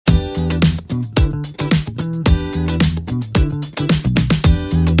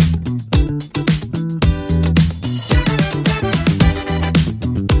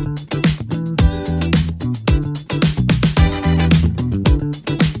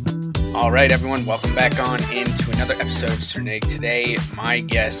All right, everyone, welcome back on into another episode of Cerneg. Today, my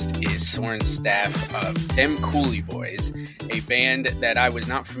guest is Soren's staff of them Coulee Boys, a band that I was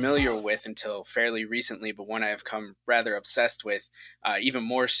not familiar with until fairly recently, but one I have come rather obsessed with, even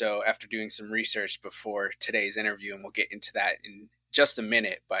more so after doing some research before today's interview, and we'll get into that in just a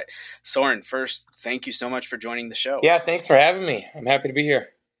minute. But Soren, first, thank you so much for joining the show. Yeah, thanks for having me. I'm happy to be here.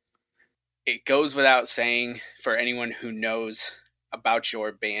 It goes without saying for anyone who knows about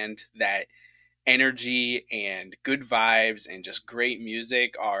your band that energy and good vibes and just great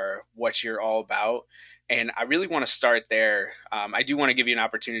music are what you're all about. And I really want to start there. I do want to give you an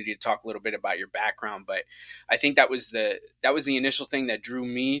opportunity to talk a little bit about your background, but I think that was the initial thing that drew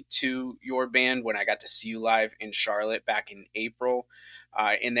me to your band when I got to see you live in Charlotte back in April.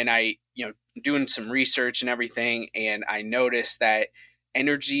 And then I, doing some research and everything, and I noticed that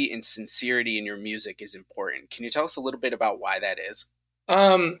energy and sincerity in your music is important. Can you tell us a little bit about why that is?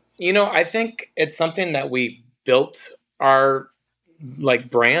 I think it's something that we built our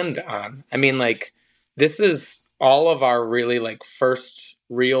brand on. I mean, this is all of our really first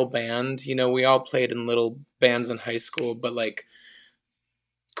real band. We all played in little bands in high school, but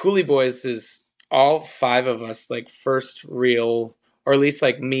Coulee Boys is all five of us first real, or at least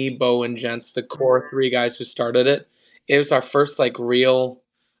me, Bo, and Gents, the core three guys who started it. It was our first real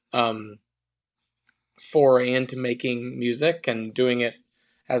foray into making music and doing it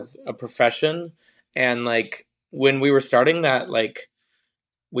as a profession. And when we were starting that,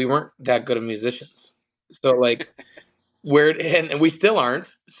 we weren't that good of musicians. So and we still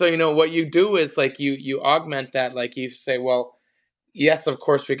aren't. So what you do is you augment that. You say, well, yes, of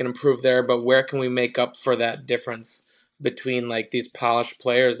course we can improve there, but where can we make up for that difference between these polished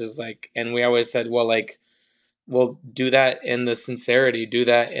players? And we always said, well, we'll do that in the sincerity, do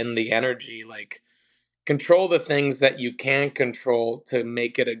that in the energy, control the things that you can control to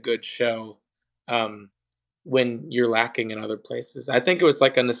make it a good show when you're lacking in other places. I think it was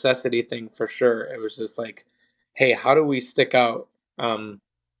a necessity thing for sure. It was just hey, how do we stick out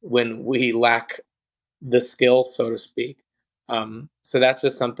when we lack the skill, so to speak? So that's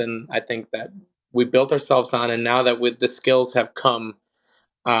just something I think that we built ourselves on, and now that with the skills have come,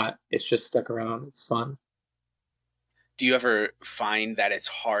 it's just stuck around. It's fun. Do you ever find that it's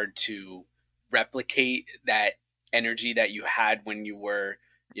hard to replicate that energy that you had when you were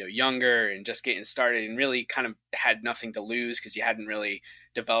younger and just getting started and really kind of had nothing to lose because you hadn't really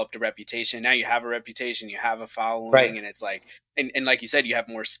developed a reputation? Now you have a reputation, you have a following, right. And it's and like you said, you have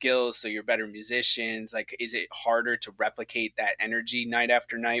more skills, so you're better musicians. Is it harder to replicate that energy night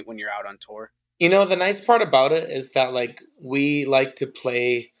after night when you're out on tour? The nice part about it is that we like to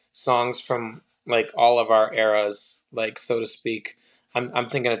play songs from all of our eras, so to speak. I'm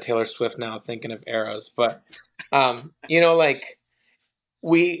thinking of Taylor Swift now, thinking of eras, but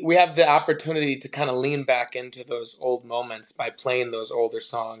we have the opportunity to kind of lean back into those old moments by playing those older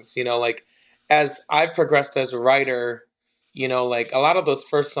songs. As I've progressed as a writer, a lot of those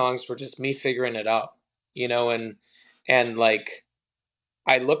first songs were just me figuring it out, and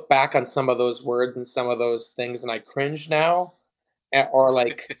I look back on some of those words and some of those things and I cringe now, or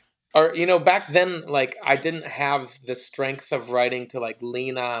back then, I didn't have the strength of writing to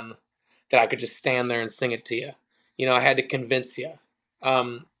lean on, that I could just stand there and sing it to you. I had to convince you.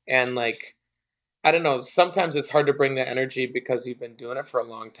 And I don't know, sometimes it's hard to bring that energy because you've been doing it for a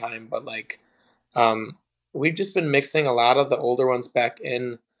long time, but we've just been mixing a lot of the older ones back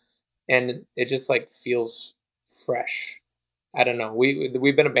in, and it just feels fresh. I don't know.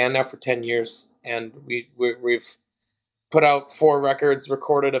 We've been a band now for 10 years, and we've put out 4 records,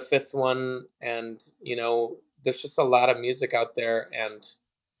 recorded a 5th one, and there's just a lot of music out there, and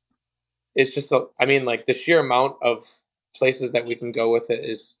it's just the sheer amount of places that we can go with it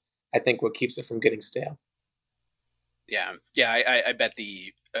is, I think, what keeps it from getting stale. Yeah, I bet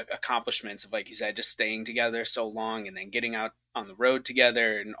the accomplishments of, like you said, just staying together so long and then getting out on the road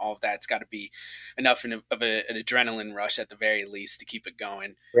together and all of that's got to be enough of an adrenaline rush at the very least to keep it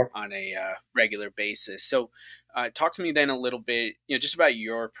going on a regular basis. So talk to me then a little bit, just about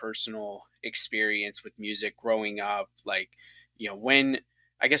your personal experience with music growing up. When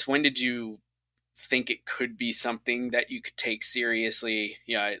did you think it could be something that you could take seriously?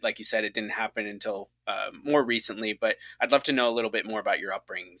 Like you said, it didn't happen until more recently, but I'd love to know a little bit more about your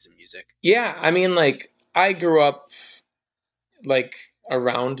upbringings in music. Yeah, I grew up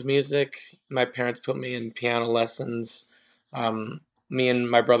around music. My parents put me in piano lessons. Me and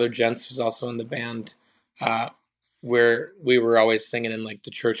my brother Jens was also in the band, where we were always singing in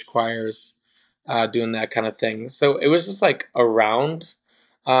the church choirs, doing that kind of thing. So it was just around.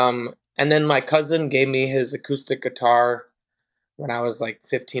 And then my cousin gave me his acoustic guitar when I was like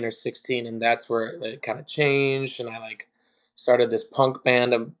 15 or 16, and that's where it kind of changed. And I like started this punk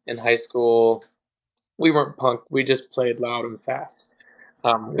band in high school. We weren't punk; we just played loud and fast.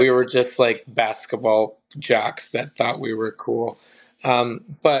 We were just like basketball jocks that thought we were cool.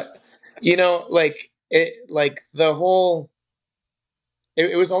 But like like the whole,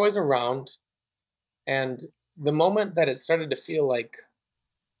 it was always around, and the moment that it started to feel like,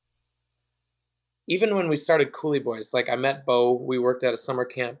 even when we started Coulee Boys, like I met Bo, we worked at a summer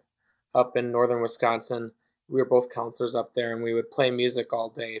camp up in northern Wisconsin. We were both counselors up there, and we would play music all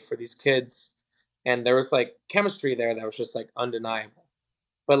day for these kids. And there was like chemistry there that was just like undeniable.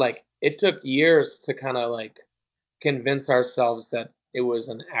 But like it took years to kind of like convince ourselves that it was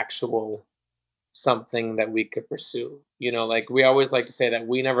an actual something that we could pursue. Like we always like to say that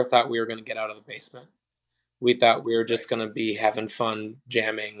we never thought we were going to get out of the basement. We thought we were just Right. going to be having fun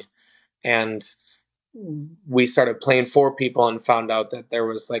jamming, and we started playing for people and found out that there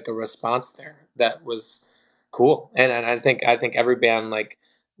was like a response there that was cool. And I think every band, like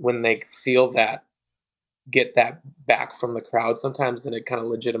when they feel that, get that back from the crowd sometimes, then it kind of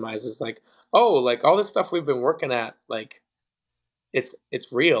legitimizes like, oh, like all this stuff we've been working at, like it's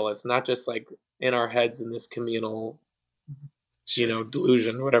real. It's not just like in our heads in this communal, Sure.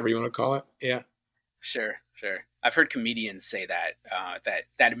 delusion, whatever you want to call it. Yeah. Sure, sure. I've heard comedians say that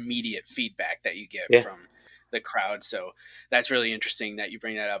that immediate feedback that you get Yeah. from the crowd. So that's really interesting that you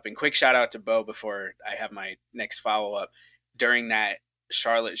bring that up. And quick shout out to Bo before I have my next follow up. During that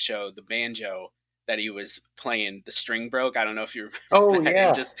Charlotte show, the banjo that he was playing, the string broke. I don't know if you Oh remember that. And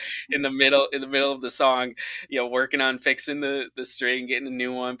yeah. just in the middle of the song, working on fixing the string, getting a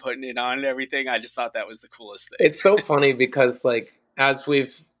new one, putting it on and everything. I just thought that was the coolest thing. It's so funny because like as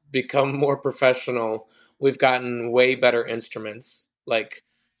we've become more professional, we've gotten way better instruments. Like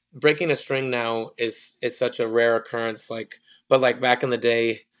breaking a string now is such a rare occurrence. Like, but like back in the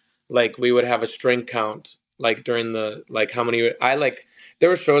day, like we would have a string count. Like during the like how many I like there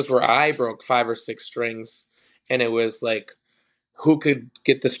were shows where I broke 5 or 6 strings, and it was like who could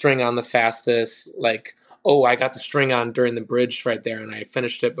get the string on the fastest. Like, oh, I got the string on during the bridge right there, and I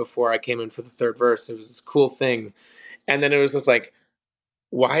finished it before I came in for the third verse. It was this cool thing. And then it was just like,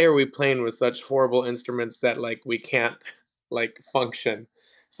 why are we playing with such horrible instruments that like we can't like function?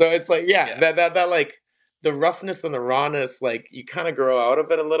 So it's like, yeah, Yeah, that like the roughness and the rawness, like you kind of grow out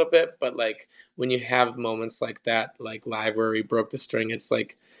of it a little bit, but like when you have moments like that, like live where we broke the string, it's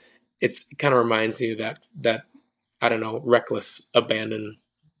like it kind of reminds you that I don't know, reckless abandon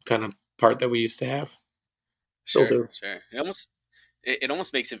kind of part that we used to have. Still sure, do. sure. It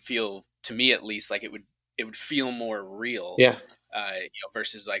almost makes it feel, to me at least, like it would feel more real, Yeah.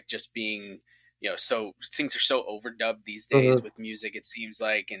 versus like just being, so things are so overdubbed these days Hmm. with music. It seems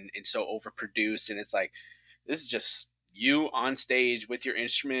like, and so overproduced, and it's like this is just you on stage with your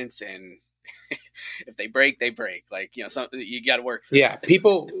instruments, and if they break, they break. Like something you got to work through Yeah, it.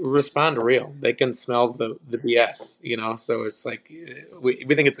 people respond real. They can smell the Yeah, BS, so it's like we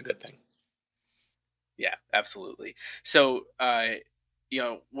think it's a good thing. yeah, absolutely. So,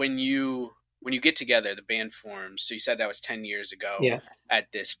 when you get together, the band forms. So you said that was 10 years ago. Yeah.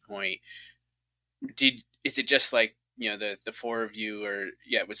 At this point, is it just like the four of you, or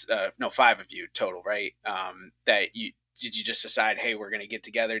yeah, it was no, five of you total, right? That you did you just decide, hey, we're going to get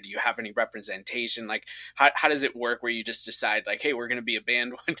together? Do you have any representation? Like, how does it work? Where you just decide, like, hey, we're going to be a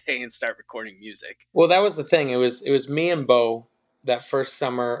band one day and start recording music? Well, that was the thing. It was me and Bo that first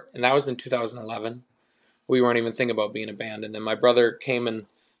summer, and that was in 2011. We weren't even thinking about being a band, and then my brother came and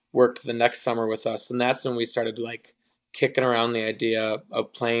worked the next summer with us, and that's when we started like kicking around the idea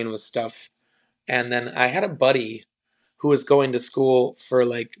of playing with stuff. And then I had a buddy who was going to school for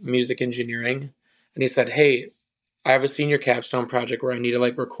like music engineering, and he said, "Hey, I have a senior capstone project where I need to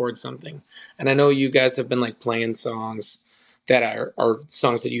like record something, and I know you guys have been like playing songs that are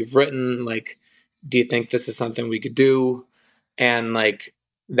songs that you've written. Like, do you think this is something we could do?" And like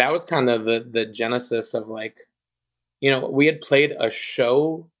that was kind of the genesis of like, we had played a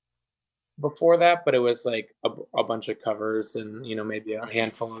show before that, but it was like a bunch of covers and maybe a Hmm.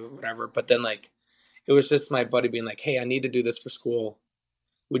 handful of whatever. But then like it was just my buddy being like, "Hey, I need to do this for school.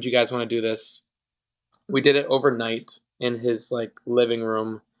 Would you guys want to do this?" We did it overnight in his like living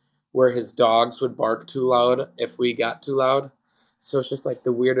room, where his dogs would bark too loud if we got too loud. So it's just like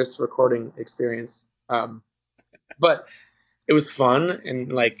the weirdest recording experience. But it was fun,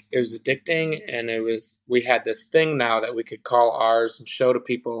 and like it was addicting, and we had this thing now that we could call ours and show to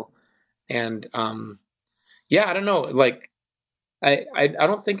people. And yeah, I don't know, like I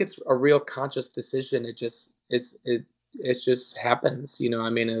don't think it's a real conscious decision. It just it's it just happens. I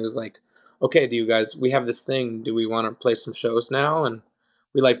mean, it was like okay, we have this thing. Do we want to play some shows now? And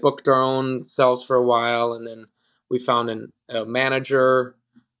we like booked our own selves for a while. And then we found a manager,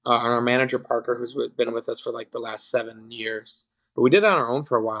 our manager Parker, been with us for like the last 7 years. But we did it on our own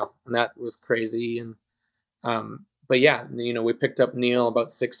for a while, and that was crazy. And but yeah, we picked up Neil about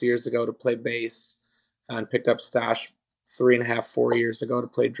 6 years ago to play bass, and picked up Stash 3.5, 4 years ago to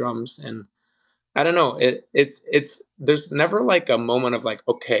play drums. And I don't know, it's there's never like a moment of like,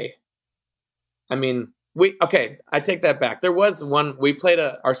 okay. I mean, I take that back. There was one we played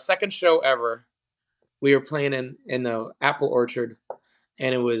our second show ever. We were playing in a apple orchard,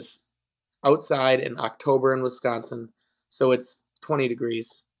 and it was outside in October in Wisconsin, so it's 20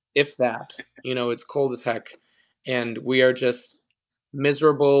 degrees, if that. It's cold as heck, and we are just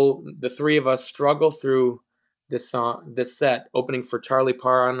miserable. The three of us struggle through this set, opening for Charlie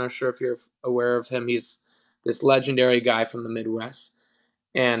Parr. I'm not sure if you're aware of him. He's this legendary guy from the Midwest,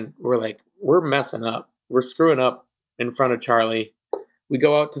 and we're messing up. We're screwing up in front of Charlie. We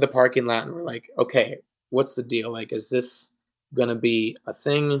go out to the parking lot and we're like, okay, what's the deal? Like, is this gonna be a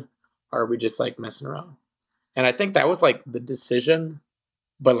thing? Or are we just like messing around? And I think that was like the decision,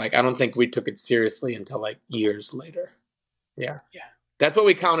 but like I don't think we took it seriously until like years later. Yeah. Yeah. That's what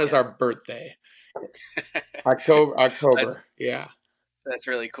we count as our birthday. October. That's, Yeah. that's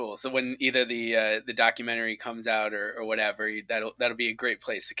really cool. So when either the documentary comes out or whatever, that'll be a great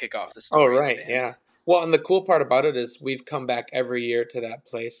place to kick off the Oh, story of the right. band. Yeah. Well, and the cool part about it is we've come back every year to that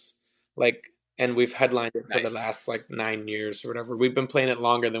place. Like, and we've headlined it for the Nice. last like 9 years or whatever. We've been playing it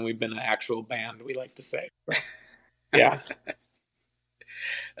longer than we've been an actual band, we like to say. But, yeah.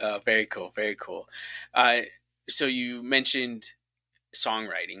 Very cool. Very cool. Uh, so you mentioned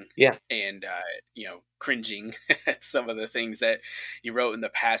songwriting Yeah. and cringing at some of the things that you wrote in the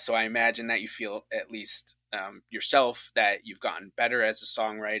past. So I imagine that you feel, at least yourself, that you've gotten better as a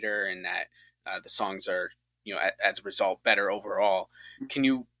songwriter, and that the songs are, as a result, better overall. Can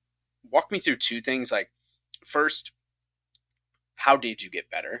you walk me through two things? Like, first, how did you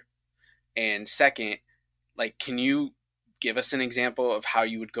get better? And second, like, can you give us an example of how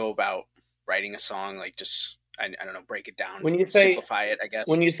you would go about writing a song? Like, just I don't know, break it down, When you say simplify it, I guess.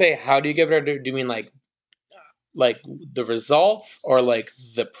 when you say how do you get better, do you mean like the results or like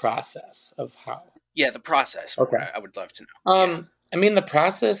the process of how? Yeah, the process more. Okay. I would love to know. Yeah, I mean the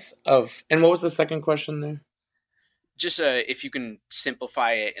process of, and what was the second question there? just if you can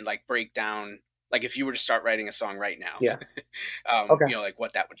simplify it and like break down, like if you were to start writing a song right now, Yeah. Okay. like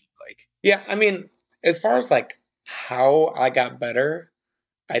what that would look like. Yeah, I mean, as far as like how I got better,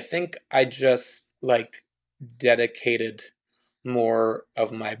 I think I just like dedicated more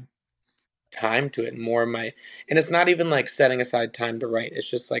of my time to it, more of my, and it's not even like setting aside time to write. It's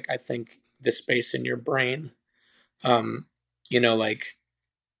just like I think the space in your brain. Um, like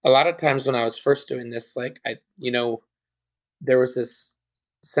a lot of times when I was first doing this, like there was this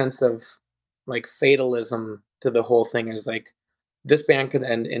sense of like fatalism to the whole thing. Is like this band could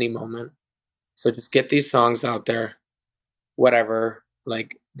end any moment. So just get these songs out there, whatever.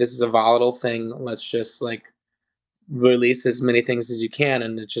 Like this is a volatile thing. Let's just like release as many things as you can,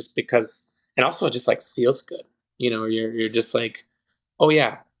 and it's just because, and also it just like feels good. You're just like, oh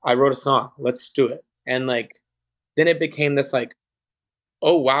yeah, I wrote a song. Let's do it. And like then it became this like,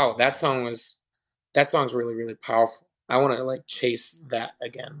 oh wow, that song's really really powerful. I want to like chase that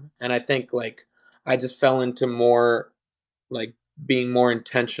again. And I think like I just fell into more like being more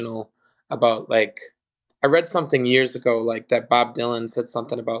intentional about like, I read something years ago like that Bob Dylan said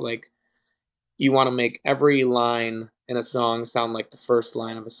something about like you want to make every line in a song sound like the first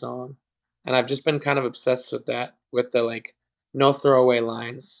line of a song. And I've just been kind of obsessed with that, with the like no throwaway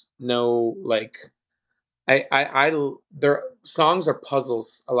lines, no like their songs are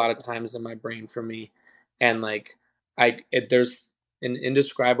puzzles a lot of times in my brain for me, and like there's an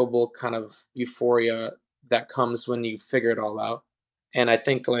indescribable kind of euphoria that comes when you figure it all out, and I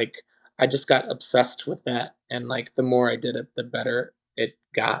think like I just got obsessed with that, and like the more I did it, the better it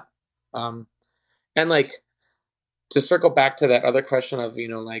got. And like to circle back to that other question of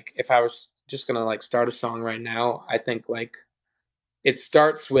like if I was just gonna like start a song right now, I think like it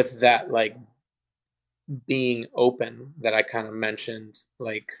starts with that like being open that I kind of mentioned.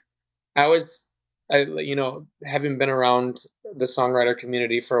 Like I was, having been around the songwriter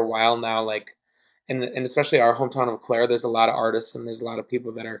community for a while now, like, and especially our hometown of Clare, there's a lot of artists and there's a lot of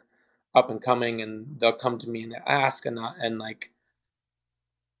people that are up and coming, and they'll come to me and ask, and like,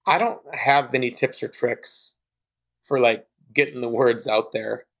 I don't have any tips or tricks for like getting the words out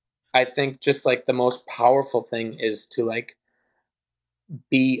there. I think just like the most powerful thing is to like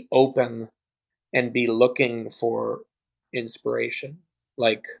be open and be looking for inspiration.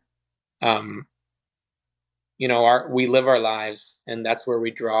 Like um, our we live our lives, and that's where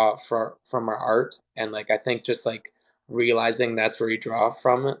we draw from our art. And like I think just like realizing that's where you draw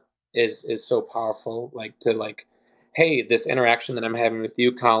from it is so powerful. Like to like, hey, this interaction that I'm having with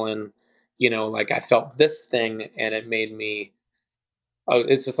you, Colin, like I felt this thing, and it made me. Oh,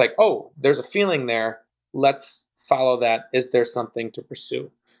 it's just like, oh, there's a feeling there. Let's follow that. Is there something to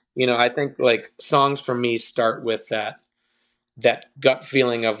pursue? I think For sure. like songs for me start with that gut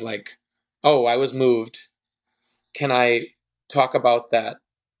feeling of like, oh, I was moved. Can I talk about that?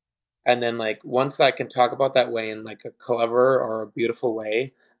 And then like once I can talk about that way in like a clever or a beautiful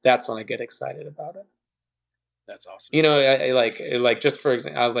way, that's when I get excited about it. That's awesome. I like just for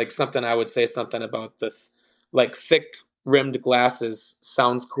example, like something I would say something about the like thick rimmed glasses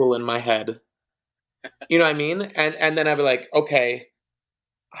sounds cool in my head. You know what I mean? And then I'd be like, okay,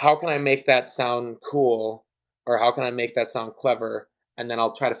 how can I make that sound cool, or how can I make that sound clever? And then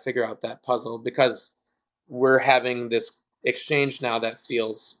I'll try to figure out that puzzle because we're having this exchange now that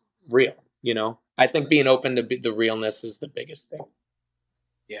feels real. I think being open to the realness is the biggest thing.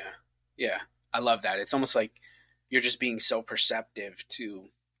 Yeah. Yeah. I love that. It's almost like you're just being so perceptive to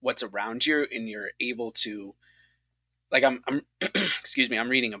what's around you, and you're able to, like, I'm excuse me, I'm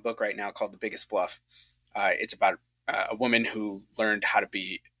reading a book right now called The Biggest Bluff. It's about a woman who learned how to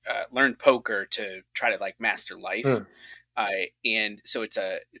learned poker to try to like master life. Hmm. And so it's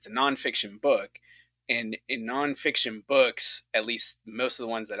a nonfiction book. And in nonfiction books, at least most of the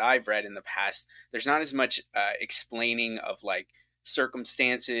ones that I've read in the past, there's not as much explaining of like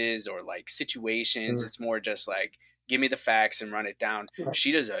circumstances or like situations. Hmm. It's more just like, give me the facts and run it down. Right.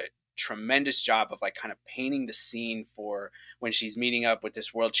 She does a tremendous job of like kind of painting the scene for when she's meeting up with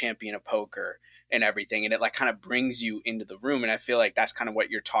this world champion of poker and everything, and it like kind of brings you into the room. And I feel like that's kind of what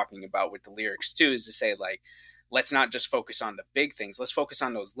you're talking about with the lyrics too, is to say like, let's not just focus on the big things, let's focus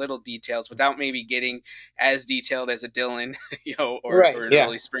on those little details without maybe getting as detailed as a Dylan or Right. an Yeah.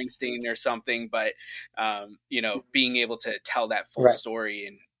 early Springsteen or something, but being able to tell that full Right.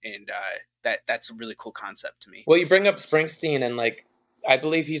 story, and that's a really cool concept to me. Well, you bring up Springsteen, and like, I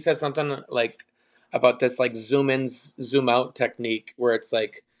believe he said something like about this like zoom in, zoom out technique where it's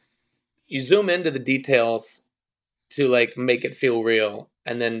like you zoom into the details to like make it feel real,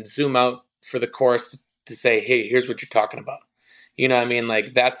 and then zoom out for the chorus to say, hey, here's what you're talking about. You know what I mean?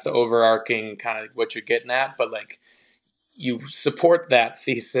 Like that's the overarching kind of what you're getting at, but like you support that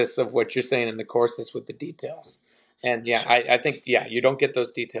thesis of what you're saying in the courses with the details. And For yeah, sure. I think yeah, you don't get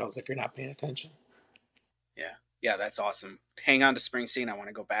those details if you're not paying attention. Yeah. Yeah, that's awesome. Hang on to Springsteen. I want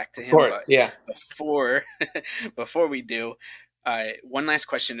to go back to Of him, course, but yeah. before before we do, one last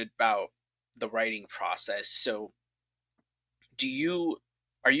question about the writing process. So, do you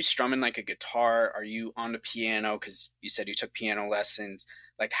are you strumming like a guitar? Are you on the piano? Because you said you took piano lessons.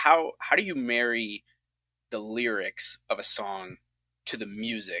 Like, how do you marry the lyrics of a song to the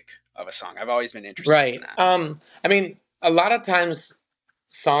music of a song? I've always been interested in Right. that. I mean, a lot of times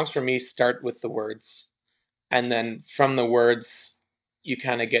songs for me start with the words, and then from the words you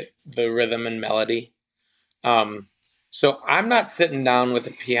kind of get the rhythm and melody. Um, so I'm not sitting down with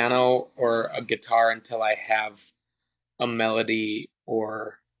a piano or a guitar until I have a melody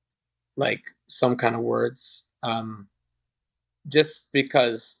or like some kind of words. Just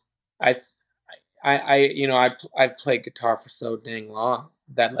because I, I've played guitar for so dang long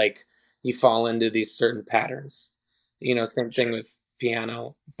that like you fall into these certain patterns. Same thing Sure. with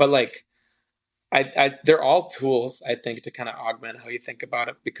piano, but like they're all tools I think to kind of augment how you think about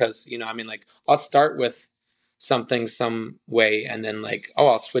it because I mean like I'll start with something some way and then like oh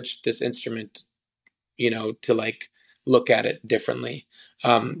I'll switch this instrument to like look at it differently.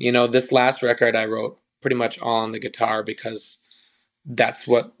 This last record I wrote pretty much all on the guitar because that's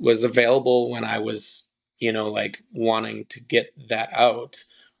what was available when I was like wanting to get that out.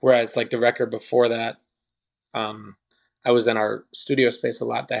 Whereas like the record before that, um, I was in our studio space a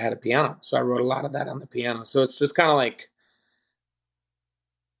lot that had a piano, so I wrote a lot of that on the piano. So it's just kind of like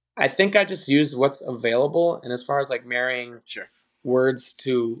I think I just used what's available, and as far as like marrying Sure. words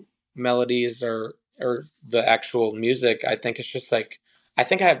to melodies or the actual music, I think it's just like I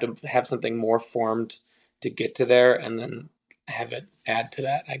think I have to have something more formed to get to there, and then have it add to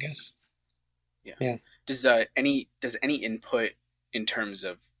that. I guess. Yeah. Yeah. Does any input in terms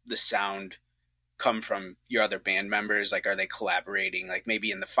of the sound come from your other band members? Like, are they collaborating? Like,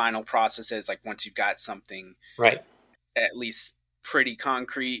 maybe in the final processes, like once you've got something Right. at least pretty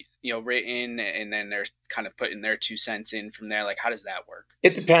concrete, written, and then they're kind of putting their 2 cents in from there. Like, how does that work?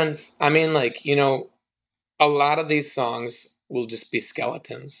 It depends. I mean, like a lot of these songs will just be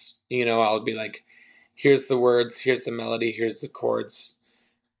skeletons. I'll be like, here's the words, here's the melody, here's the chords.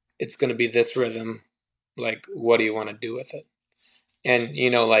 it's going to be this rhythm. Like, what do you want to do with it? And, you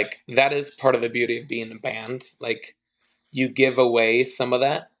know, like that is part of the beauty of being a band. Like, you give away some of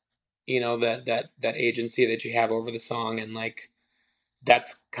that, you know, that agency that you have over the song. And like,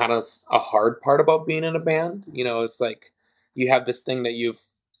 that's kind of a hard part about being in a band. You know, it's like you have this thing that you've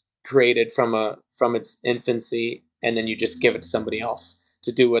created from its infancy, and then you just give it to somebody else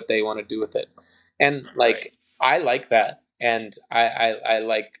to do what they want to do with it. And Right. like, I like that, and I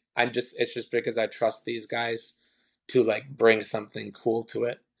like, I'm just, it's just because I trust these guys to like bring something cool to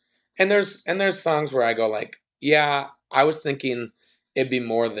it. And there's songs where I go like, yeah, I was thinking it'd be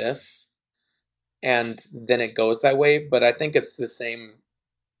more this, and then it goes that way. But I think it's the same,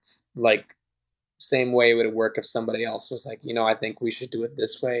 like, same way it would work if somebody else was like, you know, I think we should do it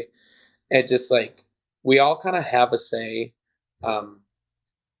this way. It just like, we all kind of have a say. um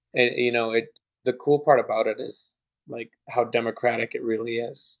and you know, it, the cool part about it is like how democratic it really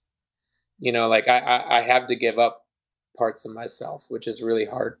is. You know, like I have to give up parts of myself, which is really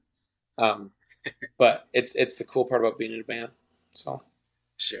hard. um but it's the cool part about being in a band. So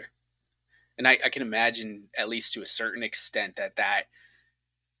Sure. And I can imagine, at least to a certain extent, that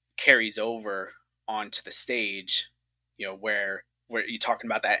carries over onto the stage, where you're talking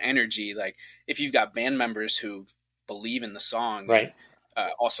about that energy. Like, if you've got band members who believe in the song and right,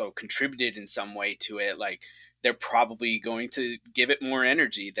 also contributed in some way to it, like, they're probably going to give it more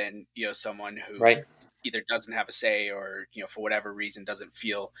energy than someone who right, either doesn't have a say, or for whatever reason doesn't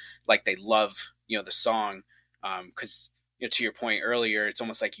feel like they love the song. Because to your point earlier, it's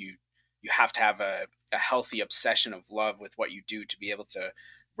almost like you have to have a healthy obsession of love with what you do to be able to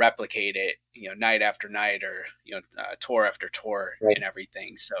replicate it, night after night, or tour after tour right. and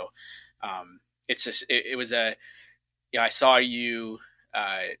everything. So it's just it was I saw you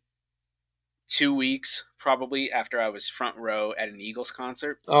 2 weeks probably after I was front row at an Eagles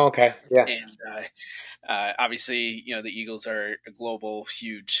concert. Oh, okay, yeah, And obviously, the Eagles are a global,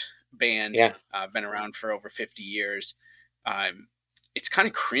 huge band, yeah, been around for over 50 years. Um, it's kind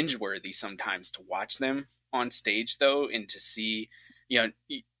of cringeworthy sometimes to watch them on stage, though, and to see, you know,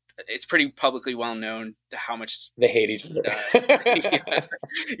 it's pretty publicly well known how much. they hate each other. Uh, yeah,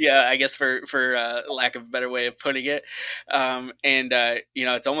 yeah, I guess for lack of a better way of putting it, and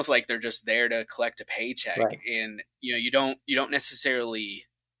it's almost like they're just there to collect a paycheck, Right, and you don't necessarily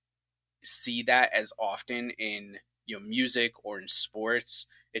see that as often in music or in sports.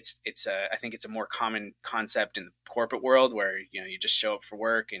 It's I think it's a more common concept in the corporate world, where you just show up for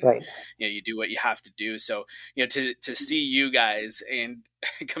work and right, you do what you have to do. So to see you guys and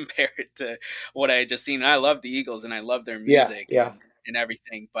compare it to what I had just seen. I love the Eagles and I love their yeah, music yeah, and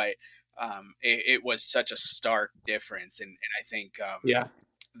everything, but it was such a stark difference, and I think yeah.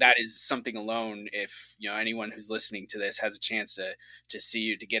 that is something alone. If anyone who's listening to this has a chance to see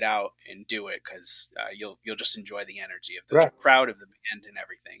you, to get out and do it, because you'll just enjoy the energy of the Right. crowd, of the band, and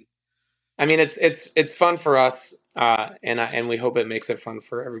everything. I mean, it's fun for us, and we hope it makes it fun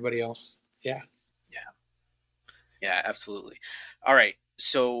for everybody else. Yeah. Yeah, yeah, absolutely. All right,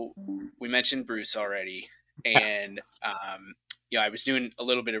 so we mentioned Bruce already, and I was doing a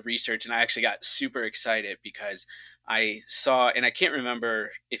little bit of research, and I actually got super excited because I saw, and I can't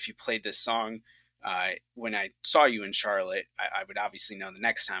remember if you played this song when I saw you in Charlotte. I would obviously know the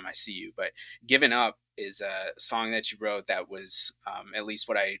next time I see you, but "Given Up" is a song that you wrote that was, at least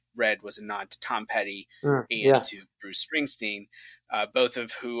what I read, was a nod to Tom Petty and Yeah. to Bruce Springsteen, both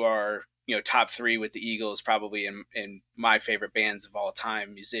of who are top three with the Eagles, probably in my favorite bands of all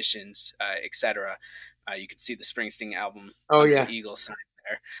time, musicians, etc. You can see the Springsteen album Oh under the yeah. Eagles sign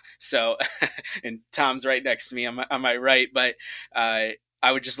there. So, and Tom's right next to me on my right, but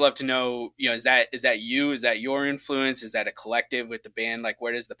I would just love to know, is that you? Is that your influence? Is that a collective with the band? Like,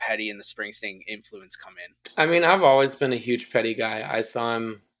 where does the Petty and the Springsteen influence come in? I mean, I've always been a huge Petty guy. I saw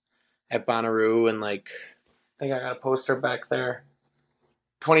him at Bonnaroo, and like, I think I got a poster back there.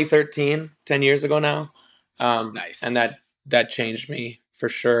 2013, 10 years ago now. Nice. And that changed me for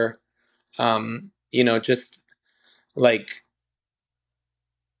sure. You know, just like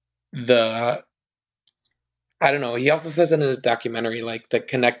the, I don't know. He also says it in his documentary, like the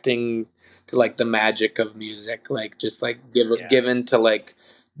connecting to like the magic of music, like just like Yeah. given to like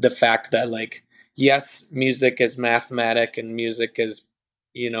the fact that like, yes, music is mathematic, and music is,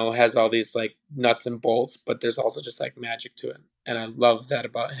 you know, has all these like nuts and bolts, but there's also just like magic to it. And I love that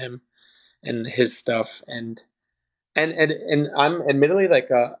about him and his stuff. And I'm admittedly like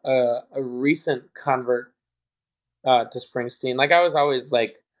a recent convert to Springsteen. Like, I was always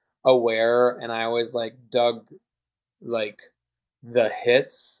like aware, and I always like dug like the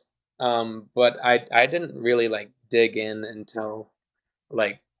hits, but I didn't really like dig in until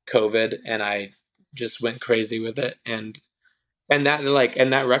like COVID, and I just went crazy with it. And that like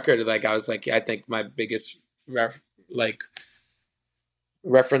and that record, like I was like, I think my biggest like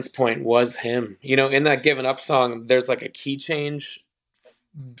reference point was him. You know, in that Given Up song, there's like a key change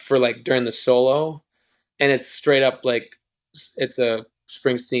for like during the solo, and it's straight up like it's a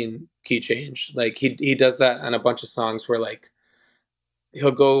Springsteen key change. Like he does that on a bunch of songs where like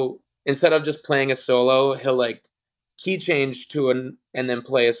he'll go, instead of just playing a solo, he'll like key change to an and then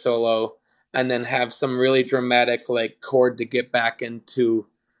play a solo and then have some really dramatic like chord to get back into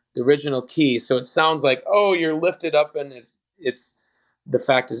the original key. So it sounds like, oh, you're lifted up, and it's the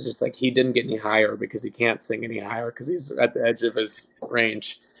fact is just like he didn't get any higher because he can't sing any higher because he's at the edge of his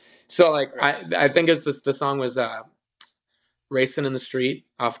range. So like Right. I think it's the song was Racing in the Street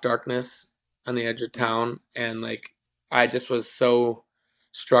off Darkness on the Edge of Mhm. Town, and like I just was so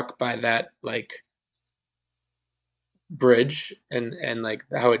struck by that like bridge and like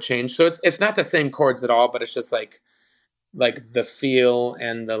how it changed. So it's not the same chords at all, but it's just like the feel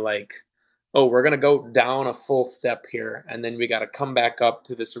and the like, oh, we're gonna go down a full step here, and then we got to come back up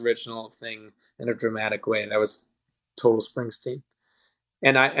to this original thing in a dramatic way. That was total Springsteen,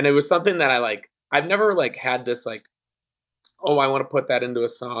 and it was something that I like. I've never like had this like, oh, I want to put that into a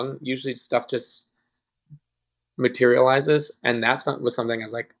song. Usually stuff just materializes, and that's not was something I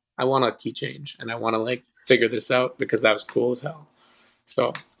was like, I want a key change, and I want to like figure this out because that was cool as hell.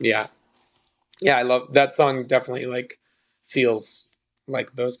 So yeah, yeah, I love that song. Definitely like feels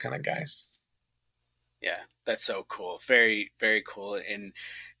like those kind of guys. Yeah, that's so cool. Very, very cool. And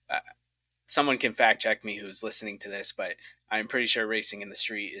uh, someone can fact check me who's listening to this, but I'm pretty sure "Racing in the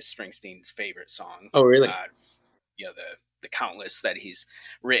Street" is Springsteen's favorite song. Oh really? Uh, the countless that he's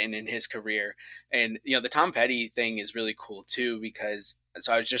written in his career, and the Tom Petty thing is really cool too because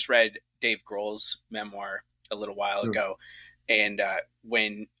so I just read Dave Grohl's memoir a little while Mm. ago, and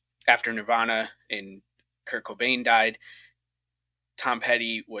when after Nirvana and Kurt Cobain died, Tom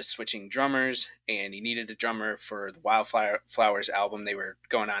Petty was switching drummers and he needed a drummer for the Wildflowers album. They were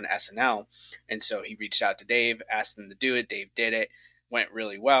going on SNL. And so he reached out to Dave, asked him to do it. Dave did it, went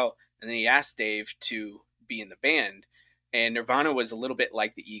really well. And then he asked Dave to be in the band. And Nirvana was a little bit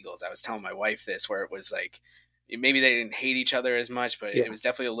like the Eagles. I was telling my wife this, where it was like maybe they didn't hate each other as much, but it Yeah, was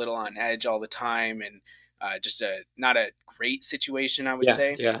definitely a little on edge all the time. And just a not a great situation, I would yeah,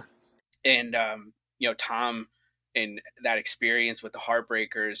 say. yeah. And Tom in that experience with the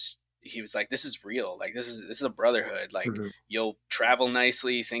Heartbreakers, he was like, this is real, like this is a brotherhood, like Hmm. you'll travel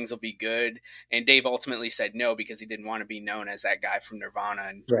nicely, things will be good. And Dave ultimately said no because he didn't want to be known as that guy from Nirvana,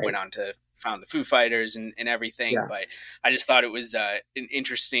 and Right. went on to found the Foo Fighters and everything. Yeah. But I just thought it was an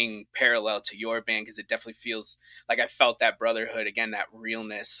interesting parallel to your band because it definitely feels like I felt that brotherhood again, that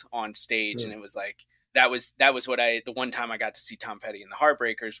realness on stage. And Mm. it was like that was what I the one time I got to see Tom Petty and the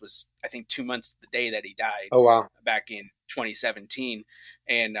Heartbreakers was I think 2 months the day that he died Oh wow. back in 2017,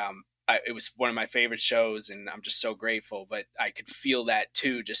 and it was one of my favorite shows, and I'm just so grateful. But I could feel that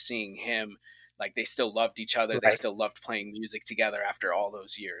too, just seeing him. Like they still loved each other, they Right. still loved playing music together after all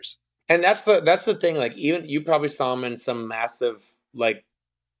those years. And that's the thing. Like even you probably saw him in some massive like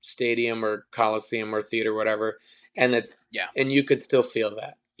stadium or coliseum or theater, whatever, and it's Yeah, and you could still feel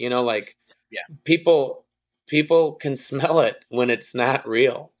that. You know, like yeah, people can smell it when it's not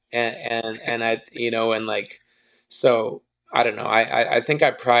real, and I and like so I don't know. I think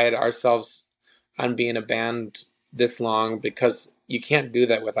I pride ourselves on being a band this long because you can't do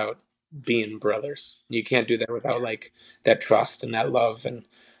that without being brothers. You can't do that without yeah, like that trust and that love. And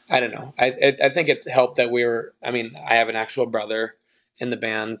I don't know. I think it's helped that we were. I mean, I have an actual brother in the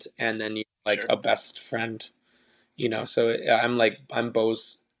band, and then like sure, a best friend. So I'm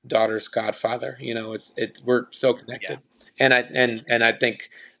Bo's daughter's godfather. We're so yeah, connected, and I think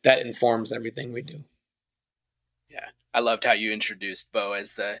that informs everything we do. yeah. I loved how you introduced Bo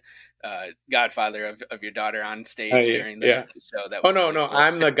as the godfather of your daughter on Oh stage yeah, during yeah. the show. That Oh was no, really no, cool.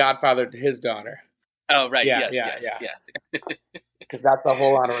 I'm the godfather to his daughter. Oh, right. Yeah, Yes, yeah, yes, yeah. yeah, Because that's a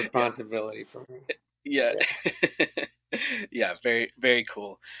whole lot of yeah, responsibility for me. yeah. Yeah. Yeah, very, very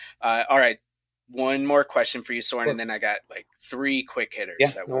cool. All right. One more question for you, Soren, and Sure. then I got like three quick hitters Yeah.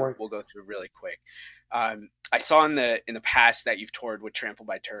 that No we'll worries. we'll go through really quick. I saw in the past that you've toured with Trampled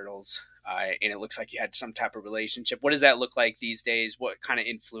by Turtles, and it looks like you had some type of relationship. What does that look like these days? What kind of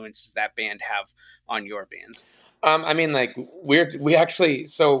influence does that band have on your band? I mean, like we actually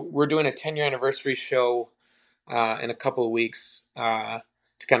we're doing a 10-year anniversary show in a couple of weeks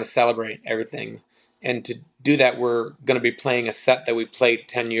to kind of celebrate everything. And to do that, we're going to be playing a set that we played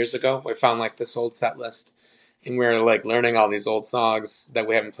 10 years ago. We found like this old set list, and we're like learning all these old songs that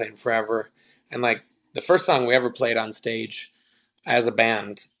we haven't played in forever. And like the first song we ever played on stage as a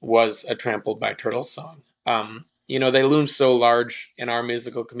band was a Trampled by Turtles song. They loom so large in our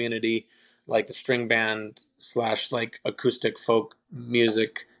musical community, like the string band slash like acoustic folk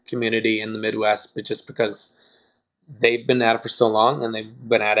music community in the Midwest, but just because they've been at it for so long and they've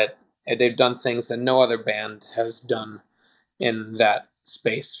been at it, and they've done things that no other band has done in that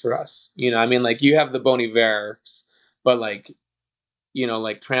space for us. I mean, like you have the Bon Ivers, but like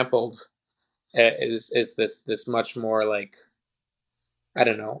like Trampled is this much more like I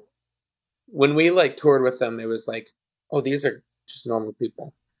don't know. When we like toured with them, it was like, oh, these are just normal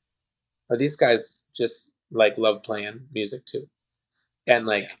people. Or these guys just like love playing music too, and Yeah.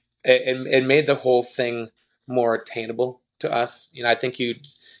 like it made the whole thing more attainable to us. I think you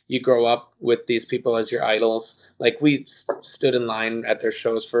grow up with these people as your idols. Like we stood in line at their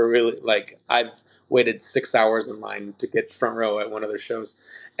shows for really like I've waited 6 hours in line to get front row at one of their shows,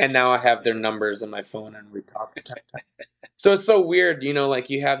 and now I have their numbers in my phone and we talk from time to time. So it's so weird, like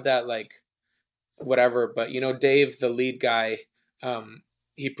you have that like whatever. But Dave, the lead guy,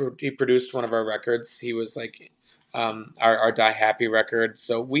 he produced one of our records. He was like our Die Happy record.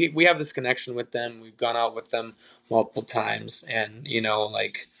 So we have this connection with them. We've gone out with them multiple times, and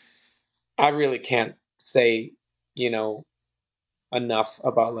like I really can't say you know enough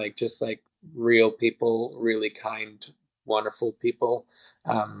about like just like real people, really kind, wonderful people.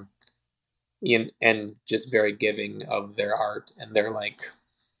 Um, and just very giving of their art and their like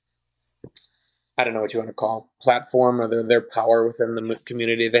I don't know what you want to call platform or their power within the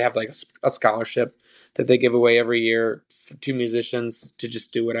community. They have like a scholarship that they give away every year to musicians to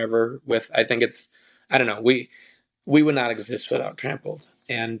just do whatever with. I think it's I don't know. We would not exist without Trampled,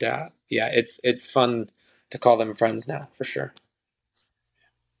 and yeah, it's fun to call them friends now for sure.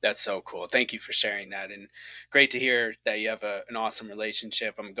 That's so cool. Thank you for sharing that. And great to hear that you have an awesome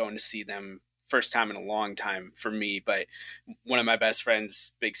relationship. I'm going to see them first time in a long time for me, but one of my best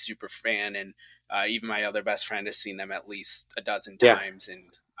friends, big super fan. And even my other best friend has seen them at least a dozen Yeah, times. And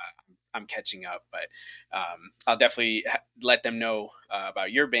I'm catching up, but I'll definitely let them know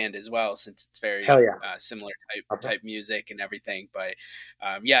about your band as well, since it's very hell yeah, similar awesome. type music and everything. But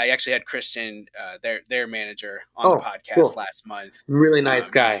yeah, I actually had Christian, their manager, on the Oh, podcast cool, last month. really nice He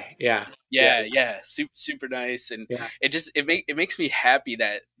guy. was, Yeah, yeah, yeah, yeah, super nice, and yeah. it makes me happy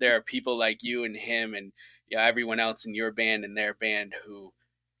that there are people like you and him, and yeah, everyone else in your band and their band who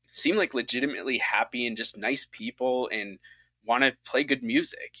seem like legitimately happy and just nice people and want to play good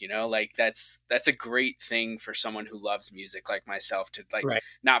music. Like that's a great thing for someone who loves music like myself, to like Right.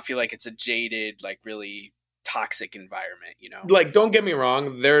 not feel like it's a jaded, like really toxic environment. Like, don't get me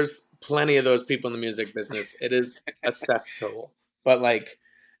wrong. There's plenty of those people in the music business. It is a cesspool, but like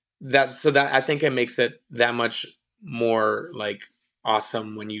that I think it makes it that much more like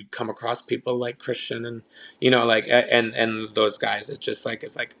awesome when you come across people like Christian and like and those guys. It's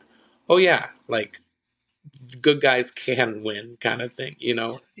like oh yeah, like good guys can win kind of thing,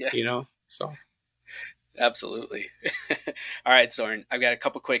 Yeah, so absolutely. All right, Soren, I've got a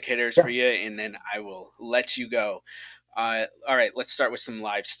couple quick hitters yeah. for you, and then I will let you go. All right, let's start with some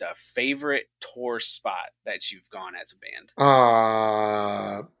live stuff. Favorite tour spot that you've gone as a band?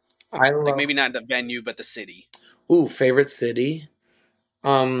 uh I Like love maybe not the venue, but the city. favorite city.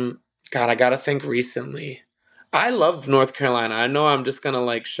 Um, God, I gotta think recently. I love North Carolina. I know I'm just gonna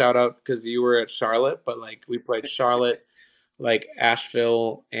like shout out because you were at Charlotte, but like we played Charlotte, like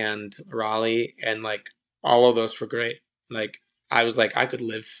Asheville and Raleigh, and like all of those were great. Like I was like I could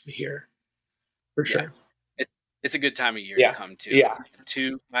live here for Yeah, sure. it's a good time of year to Yeah, come to. yeah, It's not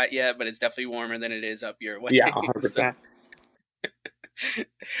too hot yet, but it's definitely warmer than it is up your way. yeah, 100. So, percent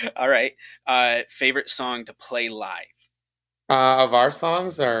all right. Favorite song to play live? Of our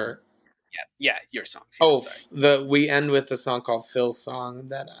songs are Yeah, your songs. Yeah, oh sorry. the we end with a song called Phil's song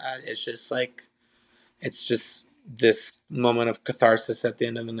that it's just like it's just this moment of catharsis at the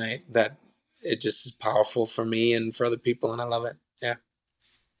end of the night that it just is powerful for me and for other people, and I love it. Yeah.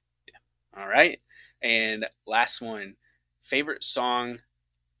 All right. And last one. Favorite song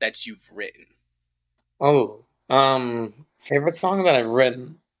that you've written? Oh, favorite song that I've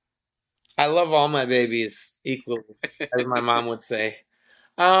written. I love all my babies equally, as my mom would say.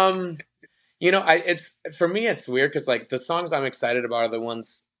 Um, I it's for me it's weird because like the songs I'm excited about are the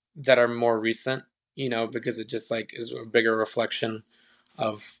ones that are more recent. Because it just like is a bigger reflection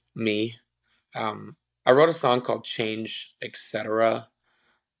of me. I wrote a song called "Change," etc.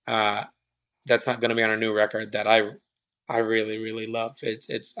 Uh, that's not going to be on a new record that I really really love.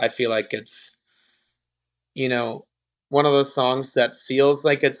 It's I feel like it's you know one of those songs that feels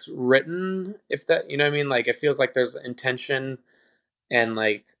like it's written, if that what I mean, like it feels like there's intention and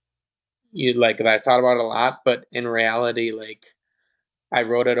like you like that I thought about it a lot, but in reality like I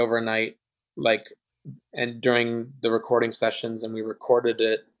wrote it overnight, like, and during the recording sessions, and we recorded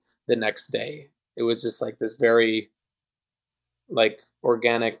it the next day. It was just like this very like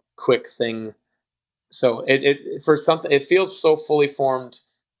organic, quick thing. So it for something, it feels so fully formed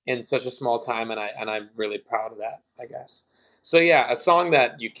in such a small time, and I'm really proud of that, I guess. So yeah, a song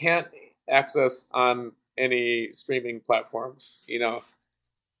that you can't access on any streaming platforms. You know,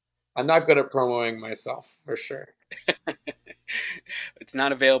 I'm not good at promoting myself for sure. It's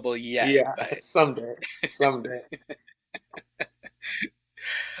not available yet, Yeah, but someday, someday.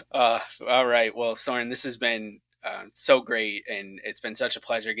 all right. Well, Soren, this has been so great, and it's been such a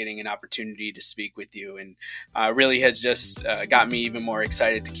pleasure getting an opportunity to speak with you, and really has just got me even more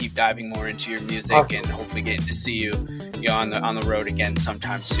excited to keep diving more into your music, and hopefully getting to see you, on the road again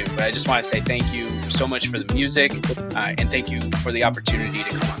sometime soon. But I just want to say thank you so much for the music, and thank you for the opportunity to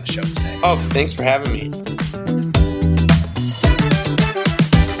come on the show today. Oh, thanks for having me.